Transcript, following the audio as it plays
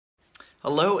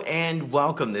Hello and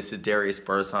welcome. This is Darius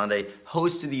Barazandeh,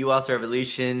 host of the U.S.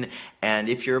 Revolution. And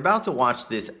if you're about to watch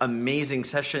this amazing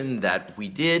session that we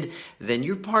did, then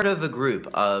you're part of a group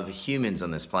of humans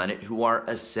on this planet who are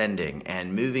ascending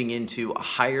and moving into a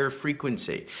higher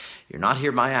frequency. You're not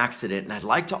here by accident, and I'd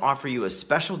like to offer you a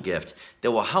special gift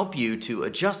that will help you to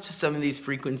adjust to some of these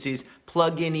frequencies,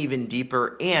 plug in even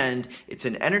deeper, and it's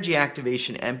an energy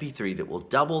activation MP3 that will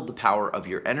double the power of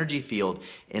your energy field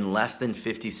in less than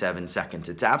 57 seconds.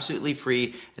 It's absolutely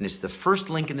free, and it's the first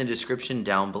link in the description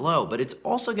down below, but it's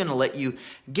also going to let you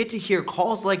get to hear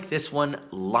calls like this one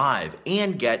live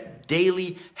and get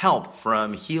daily help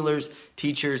from healers,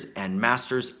 teachers, and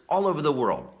masters all over the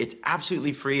world. It's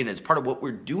absolutely free, and it's part of what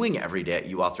we're doing every day at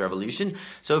U-Auth Revolution.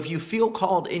 So if you feel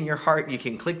called in your heart, you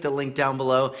can click the link down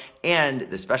below, and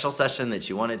the special session that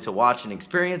you wanted to watch and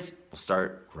experience will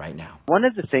start right now. One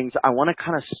of the things I want to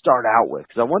kind of start out with,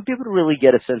 because I want people to really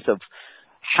get a sense of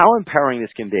how empowering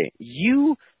this can be.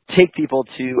 You take people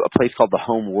to a place called the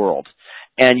home world,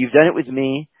 and you've done it with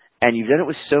me, and you've done it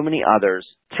with so many others.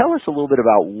 Tell us a little bit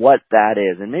about what that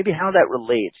is and maybe how that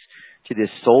relates to this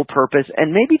soul purpose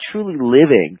and maybe truly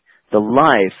living the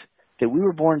life that we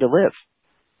were born to live.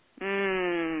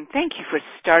 Thank you for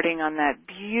starting on that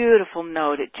beautiful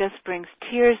note. It just brings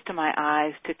tears to my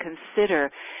eyes to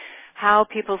consider how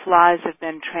people's lives have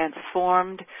been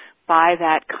transformed by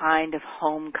that kind of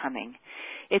homecoming.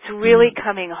 It's really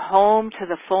coming home to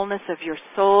the fullness of your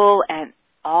soul and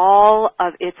all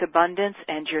of its abundance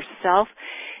and yourself,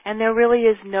 and there really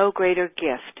is no greater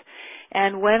gift.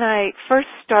 And when I first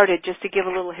started, just to give a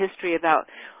little history about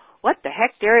what the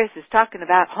heck Darius is talking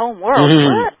about, home world,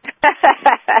 what?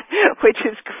 Which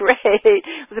is great.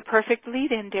 It was a perfect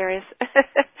lead-in, Darius.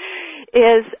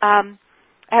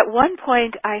 At one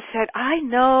point I said, I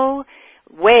know,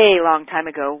 way long time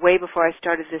ago, way before I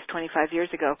started this 25 years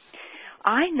ago,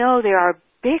 I know there are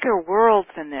bigger worlds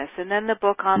than this. And then the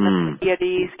book on the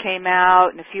Pleiades came out,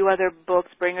 and a few other books,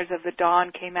 Bringers of the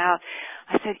Dawn, came out.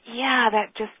 I said, yeah,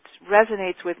 that just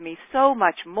resonates with me so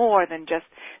much more than just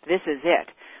this is it.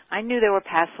 I knew there were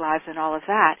past lives and all of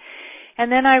that.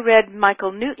 And then I read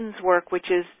Michael Newton's work, which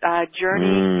is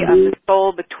Journey of the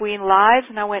Soul Between Lives,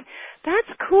 and I went,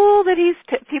 that's cool that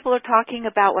people are talking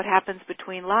about what happens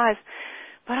between lives,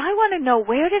 but I want to know,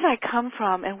 where did I come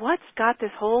from and what's got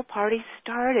this whole party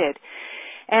started?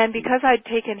 And because I'd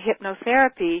taken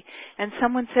hypnotherapy and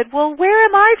someone said, well, where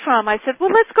am I from? I said, well,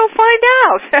 let's go find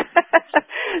out.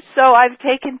 So I've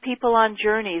taken people on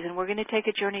journeys, and we're going to take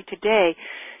a journey today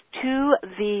to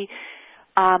the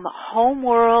home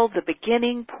world, the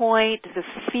beginning point, the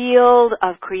field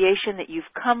of creation that you've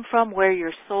come from, where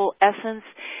your soul essence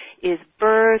is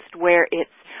birthed, where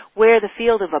the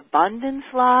field of abundance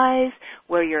lies,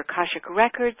 where your Akashic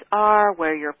Records are,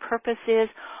 where your purpose is,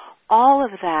 all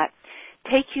of that.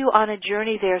 Take you on a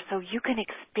journey there so you can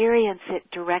experience it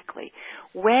directly.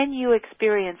 When you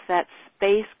experience that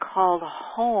space called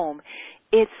home,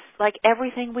 it's like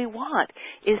everything we want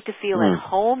is to feel at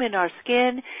home in our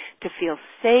skin, to feel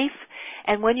safe.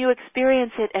 And when you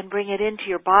experience it and bring it into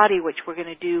your body, which we're going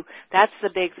to do, that's the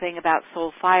big thing about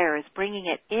Soul Fire, is bringing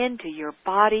it into your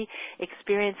body,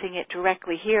 experiencing it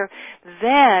directly here.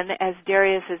 Then, as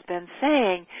Darius has been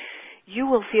saying, you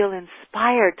will feel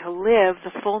inspired to live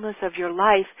the fullness of your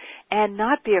life and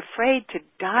not be afraid to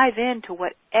dive into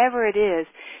whatever it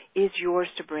is yours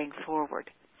to bring forward.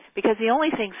 Because the only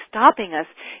thing stopping us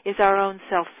is our own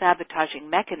self-sabotaging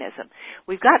mechanism.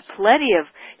 We've got plenty of,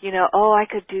 oh, I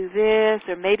could do this,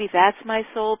 or maybe that's my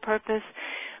soul purpose,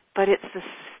 but it's the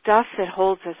stuff that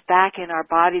holds us back in our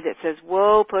body that says,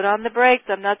 whoa, put on the brakes,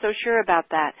 I'm not so sure about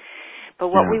that. But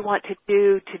what we want to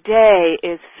do today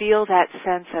is feel that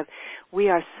sense of we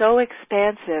are so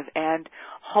expansive, and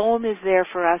home is there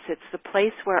for us. It's the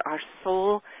place where our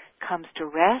soul comes to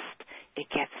rest. It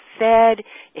gets fed.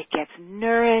 It gets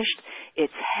nourished.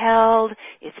 It's held.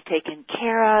 It's taken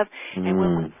care of. And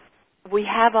when we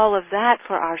have all of that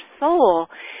for our soul,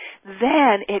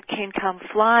 then it can come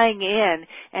flying in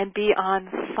and be on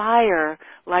fire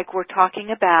like we're talking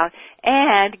about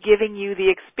and giving you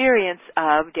the experience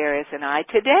of Darius and I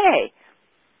today.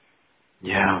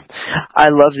 Yeah. I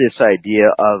love this idea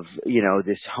of,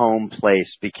 this home place,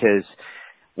 because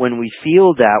when we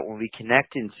feel that, when we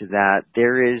connect into that,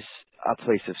 there is a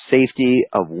place of safety,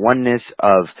 of oneness,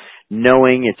 of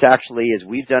knowing. It's actually, as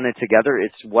we've done it together,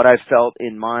 it's what I felt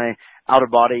in my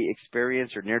out-of-body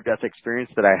experience or near-death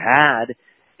experience that I had.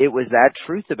 It was that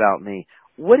truth about me.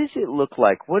 What does it look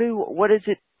like? What does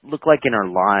it look like in our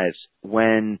lives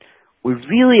when we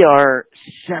really are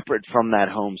separate from that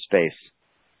home space?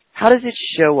 How does it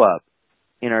show up?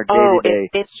 in our Oh,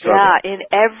 day-to-day struggle? yeah, in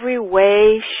every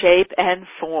way, shape, and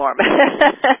form.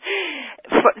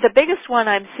 The biggest one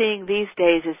I'm seeing these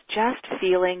days is just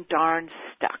feeling darn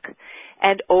stuck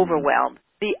and overwhelmed.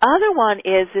 The other one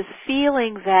is this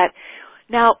feeling that,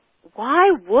 now,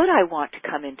 why would I want to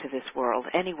come into this world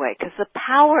anyway? Because the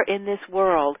power in this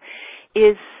world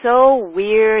is so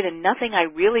weird and nothing I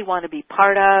really want to be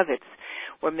part of.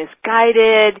 We're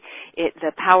misguided.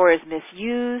 The power is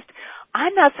misused.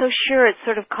 I'm not so sure. It's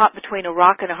sort of caught between a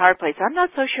rock and a hard place. I'm not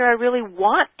so sure I really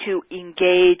want to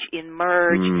engage,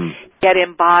 emerge, get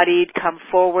embodied, come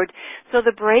forward. So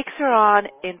the brakes are on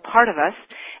in part of us,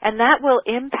 and that will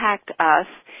impact us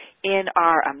in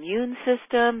our immune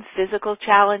system, physical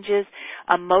challenges,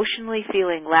 emotionally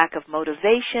feeling lack of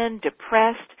motivation,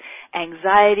 depressed,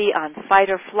 anxiety on fight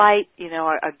or flight,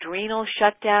 our adrenal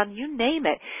shutdown, you name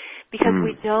it, because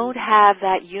we don't have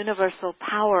that universal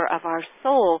power of our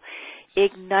soul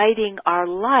igniting our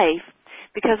life,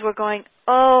 because we're going,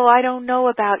 oh, I don't know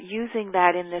about using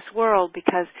that in this world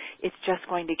because it's just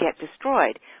going to get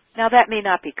destroyed. Now, that may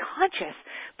not be conscious,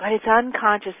 but it's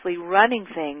unconsciously running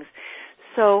things.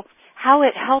 So how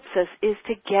it helps us is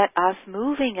to get us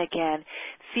moving again,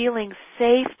 feeling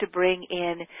safe to bring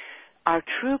in our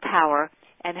true power.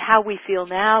 And how we feel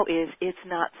now is it's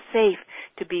not safe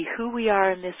to be who we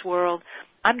are in this world.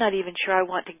 I'm not even sure I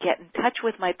want to get in touch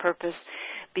with my purpose,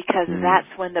 because that's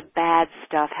when the bad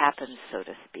stuff happens, so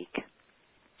to speak.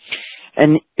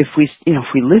 And if we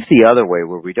live the other way,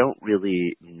 where we don't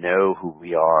really know who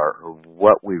we are or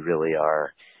what we really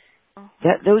are,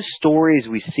 those stories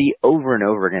we see over and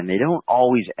over again, they don't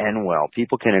always end well.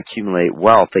 People can accumulate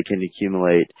wealth. They can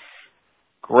accumulate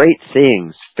great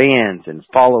things, fans and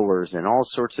followers and all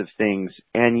sorts of things,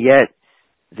 and yet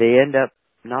they end up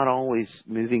not always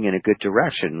moving in a good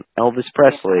direction. Elvis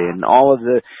Presley and all of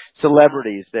the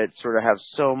celebrities that sort of have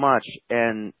so much,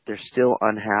 and they're still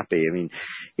unhappy. I mean,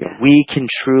 we can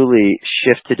truly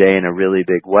shift today in a really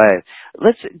big way.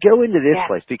 Let's go into this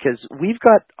place, because we've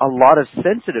got a lot of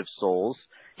sensitive souls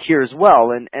here as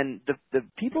well, and the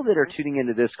people that are tuning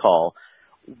into this call,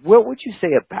 what would you say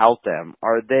about them?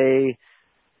 Are they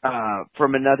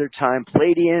from another time,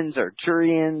 Pleiadians,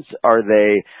 Arcturians? Are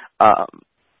they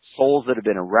souls that have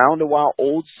been around a while,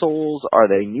 old souls? Are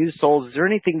they new souls? Is there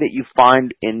anything that you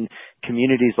find in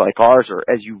communities like ours, or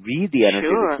as you read the energy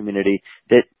of the community,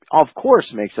 that of course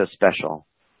makes us special?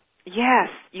 Yes,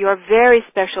 you're very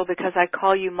special, because I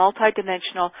call you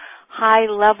multidimensional,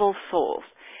 high-level souls.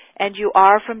 And you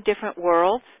are from different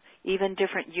worlds, even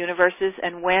different universes.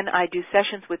 And when I do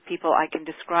sessions with people, I can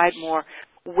describe more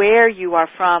where you are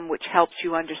from, which helps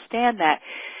you understand that.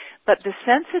 But the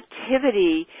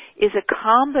sensitivity is a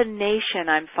combination,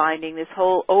 I'm finding, this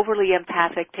whole overly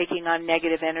empathic, taking on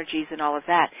negative energies and all of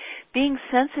that. Being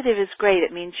sensitive is great.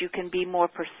 It means you can be more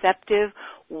perceptive,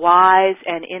 wise,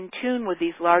 and in tune with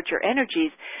these larger energies.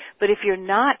 But if you're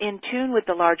not in tune with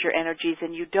the larger energies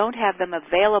and you don't have them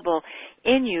available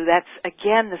in you, that's,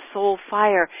 again, the soul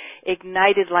fire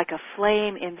ignited like a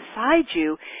flame inside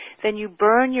you, then you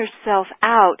burn yourself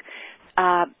out,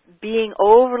 being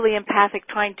overly empathic,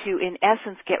 trying to, in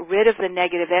essence, get rid of the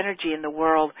negative energy in the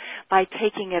world by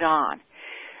taking it on.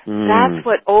 That's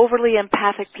what overly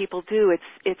empathic people do.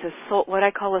 It's a soul, what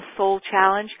I call a soul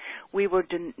challenge. We were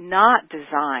not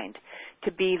designed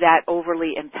to be that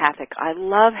overly empathic. I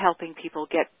love helping people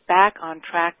get back on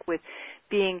track with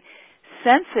being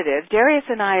sensitive. Darius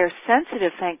and I are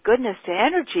sensitive, thank goodness, to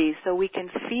energy, so we can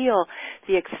feel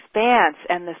the expanse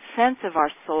and the sense of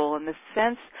our soul and the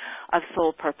sense of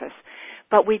soul purpose.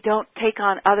 But we don't take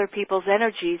on other people's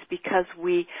energies because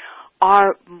we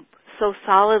are so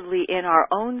solidly in our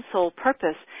own soul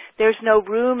purpose. There's no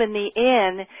room in the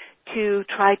inn to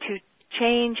try to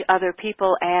change other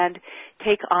people and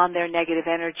take on their negative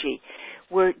energy.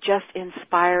 We're just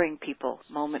inspiring people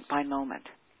moment by moment.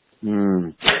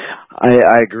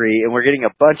 I agree. And we're getting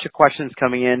a bunch of questions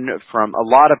coming in from a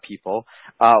lot of people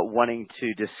wanting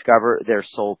to discover their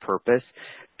soul purpose.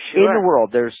 In the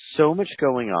world, there's so much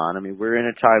going on. I mean, we're in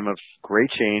a time of great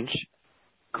change,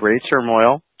 great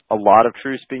turmoil, a lot of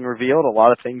truths being revealed, a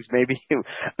lot of things maybe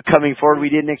coming forward we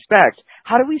didn't expect.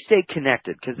 How do we stay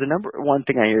connected? Because the number one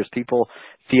thing I hear is people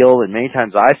feel, and many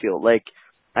times I feel, like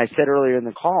I said earlier in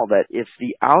the call, that if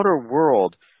the outer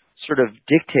world sort of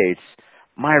dictates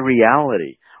my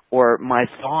reality or my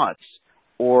thoughts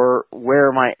or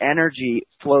where my energy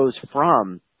flows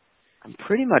from, I'm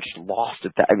pretty much lost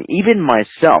at that. I mean, even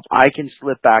myself, I can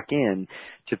slip back in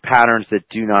to patterns that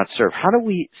do not serve. How do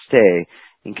we stay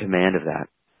in command of that?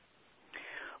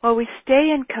 Well, we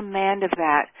stay in command of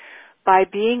that by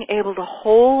being able to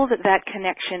hold that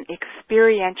connection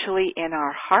experientially in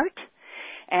our heart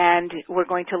And we're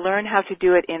going to learn how to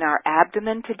do it in our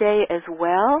abdomen today as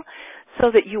well,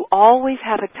 so that you always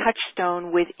have a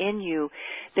touchstone within you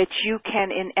that you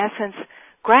can, in essence,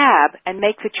 grab and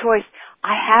make the choice,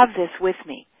 I have this with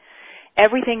me.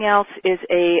 Everything else is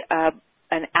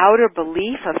an outer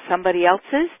belief of somebody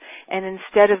else's, and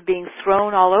instead of being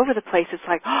thrown all over the place, it's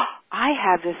like, oh, I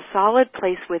have this solid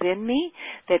place within me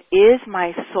that is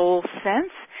my soul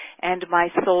sense and my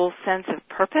soul sense of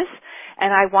purpose,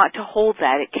 and I want to hold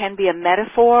that. It can be a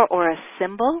metaphor or a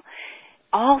symbol,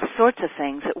 all sorts of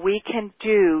things that we can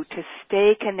do to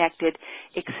stay connected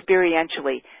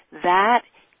experientially. That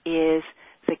is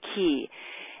the key.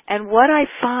 And what I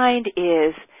find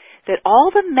is that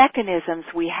all the mechanisms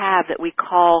we have that we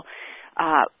call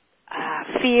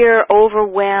fear,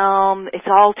 overwhelm, it's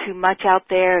all too much out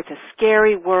there, it's a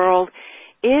scary world,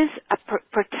 is a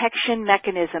protection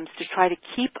mechanisms to try to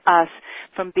keep us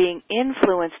from being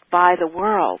influenced by the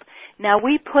world. Now,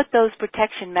 we put those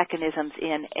protection mechanisms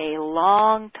in a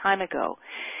long time ago,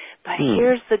 but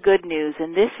here's the good news,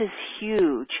 and this is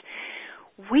huge.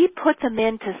 We put them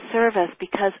in to serve us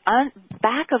because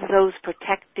back of those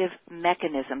protective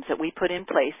mechanisms that we put in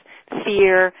place,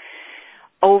 fear,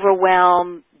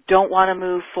 overwhelm, don't want to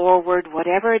move forward,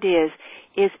 whatever it is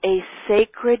a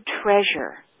sacred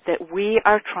treasure that we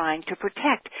are trying to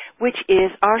protect, which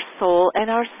is our soul and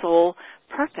our soul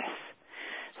purpose.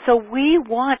 So we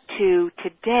want to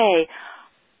today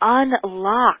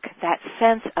unlock that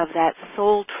sense of that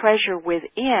soul treasure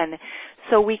within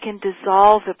so we can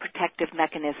dissolve the protective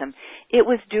mechanism. It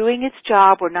was doing its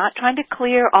job. We're not trying to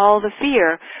clear all the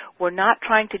fear. We're not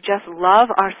trying to just love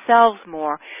ourselves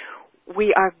more.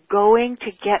 We are going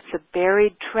to get the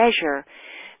buried treasure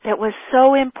that was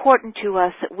so important to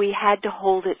us that we had to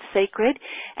hold it sacred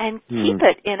and keep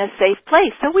it in a safe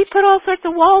place. So we put all sorts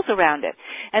of walls around it.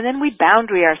 And then we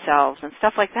boundary ourselves and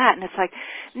stuff like that. And it's like,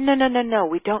 no,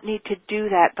 we don't need to do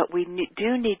that, but we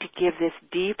do need to give this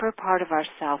deeper part of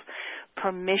ourselves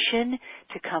permission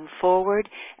to come forward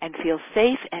and feel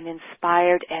safe and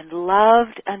inspired and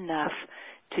loved enough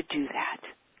to do that.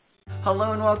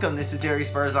 Hello and welcome. This is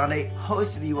Darius Barazandeh,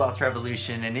 host of the Wealth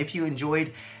Revolution. And if you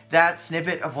enjoyed that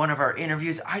snippet of one of our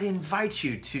interviews, I'd invite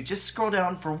you to just scroll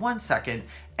down for 1 second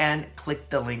and click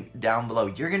the link down below.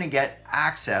 You're going to get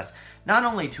access not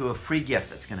only to a free gift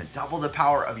that's going to double the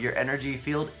power of your energy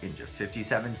field in just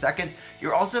 57 seconds,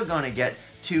 you're also going to get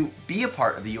to be a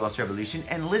part of the Wealth Revolution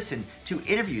and listen to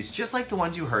interviews just like the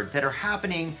ones you heard that are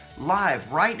happening live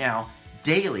right now,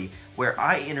 daily, where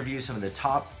I interview some of the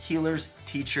top healers,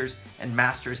 teachers, and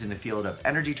masters in the field of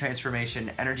energy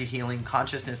transformation, energy healing,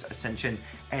 consciousness ascension,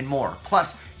 and more.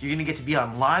 Plus, you're going to get to be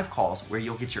on live calls where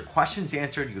you'll get your questions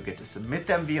answered, you'll get to submit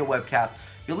them via webcast,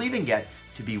 you'll even get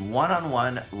to be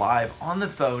one-on-one live on the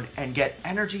phone and get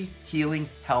energy healing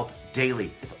help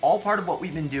daily. It's all part of what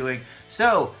we've been doing.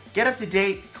 So get up to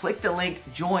date, click the link,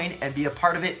 join, and be a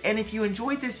part of it. And if you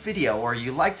enjoyed this video or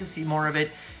you'd like to see more of it,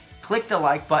 click the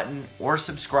like button or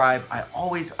subscribe. I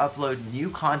always upload new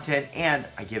content and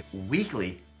I give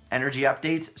weekly energy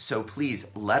updates. So please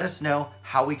let us know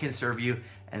how we can serve you.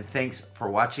 And thanks for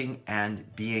watching and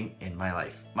being in my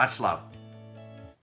life. Much love.